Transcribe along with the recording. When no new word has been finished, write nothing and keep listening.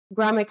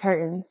Grommet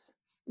curtains.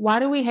 Why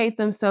do we hate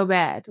them so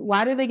bad?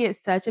 Why do they get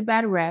such a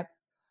bad rep?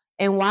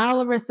 And why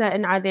all of a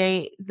sudden are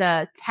they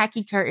the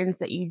tacky curtains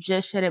that you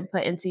just shouldn't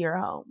put into your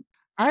home?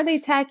 Are they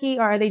tacky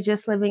or are they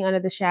just living under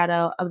the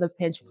shadow of the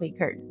pinch pleat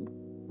curtain?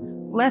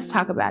 Let's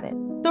talk about it.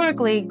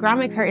 Historically,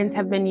 grommet curtains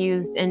have been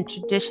used in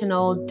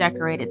traditional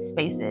decorated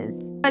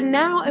spaces. But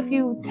now if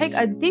you take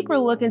a deeper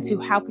look into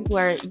how people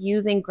are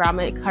using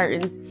grommet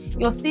curtains,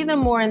 you'll see them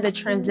more in the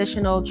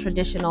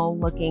traditional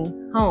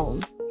looking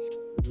homes.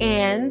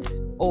 And,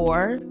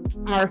 or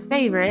our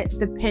favorite,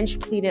 the pinch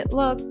pleated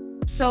look.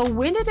 So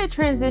when did it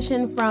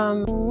transition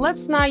from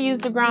let's not use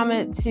the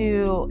grommet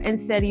to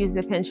instead use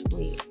the pinch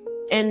pleat?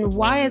 And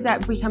why is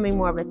that becoming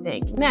more of a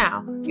thing?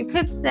 Now, you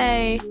could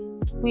say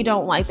we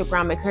don't like the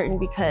grommet curtain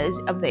because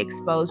of the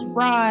exposed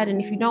rod. And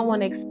if you don't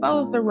want to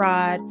expose the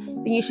rod,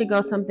 then you should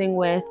go something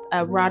with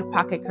a rod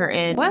pocket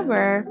curtain.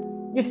 However,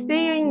 you're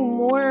seeing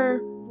more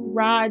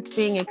rods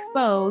being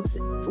exposed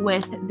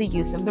with the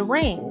use of the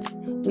rings.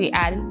 We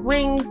added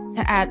rings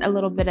to add a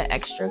little bit of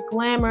extra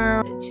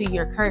glamour to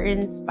your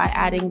curtains by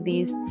adding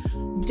these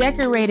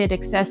decorated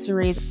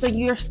accessories. But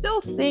you're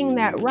still seeing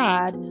that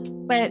rod,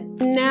 but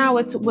now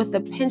it's with the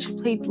pinch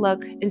pleat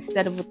look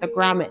instead of with the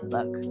grommet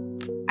look.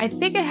 I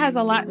think it has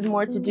a lot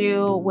more to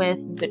do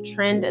with the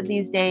trend of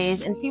these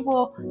days and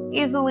people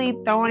easily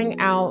throwing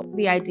out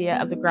the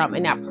idea of the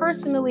grommet. Now,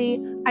 personally,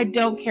 I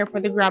don't care for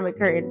the grommet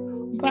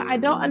curtain, but I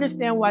don't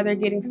understand why they're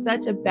getting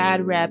such a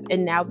bad rep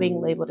and now being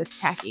labeled as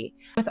tacky.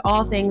 With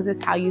all things is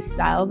how you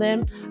style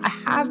them. I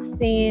have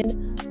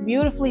seen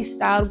beautifully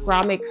styled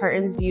grommet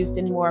curtains used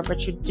in more of a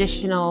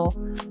traditional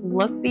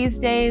look these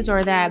days,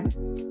 or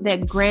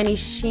that granny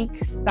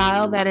chic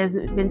style that has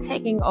been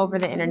taking over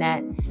the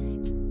internet.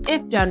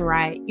 If done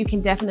right, you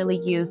can definitely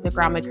use the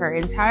grommet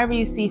curtains however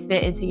you see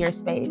fit into your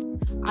space.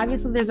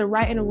 Obviously, there's a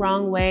right and a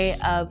wrong way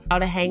of how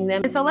to hang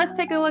them. And so let's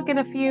take a look at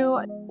a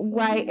few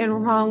right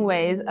and wrong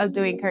ways of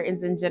doing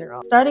curtains in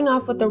general. Starting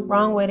off with the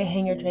wrong way to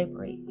hang your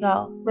drapery.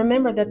 Y'all,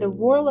 remember that the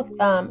rule of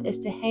thumb is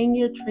to hang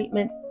your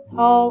treatments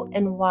tall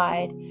and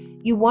wide.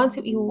 You want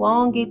to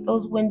elongate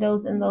those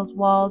windows and those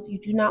walls. You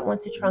do not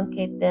want to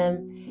truncate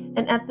them.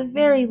 And at the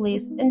very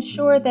least,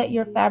 ensure that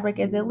your fabric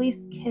is at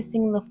least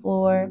kissing the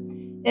floor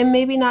and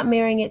maybe not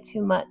marrying it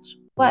too much.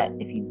 But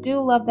if you do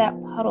love that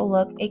puddle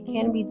look, it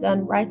can be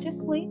done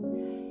righteously.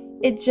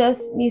 It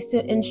just needs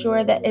to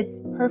ensure that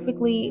it's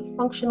perfectly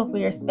functional for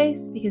your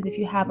space, because if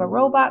you have a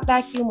robot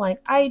vacuum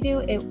like I do,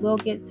 it will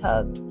get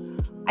tugged.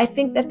 I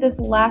think that this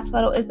last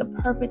photo is the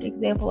perfect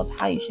example of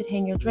how you should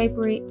hang your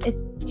drapery.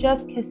 It's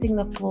just kissing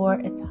the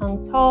floor. It's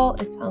hung tall,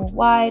 it's hung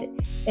wide.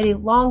 It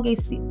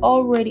elongates the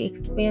already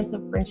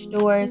expansive French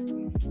doors.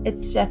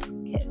 It's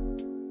chef's kiss.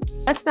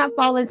 Let's not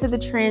fall into the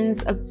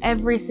trends of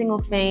every single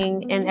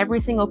thing and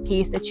every single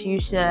piece that you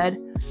should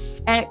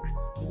X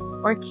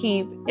or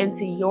keep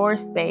into your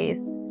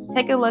space.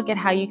 Take a look at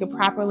how you can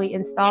properly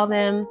install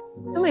them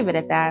and leave it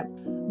at that.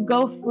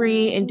 Go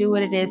free and do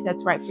what it is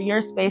that's right for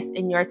your space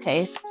and your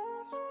taste.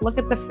 Look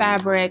at the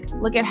fabric,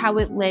 look at how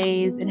it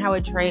lays and how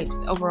it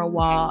drapes over a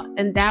wall,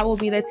 and that will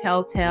be the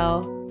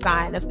telltale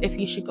sign of if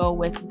you should go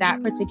with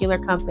that particular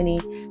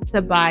company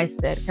to buy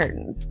said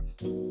curtains.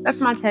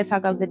 That's my TED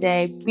Talk of the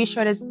day. Be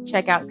sure to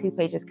check out 2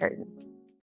 Pages Curtains.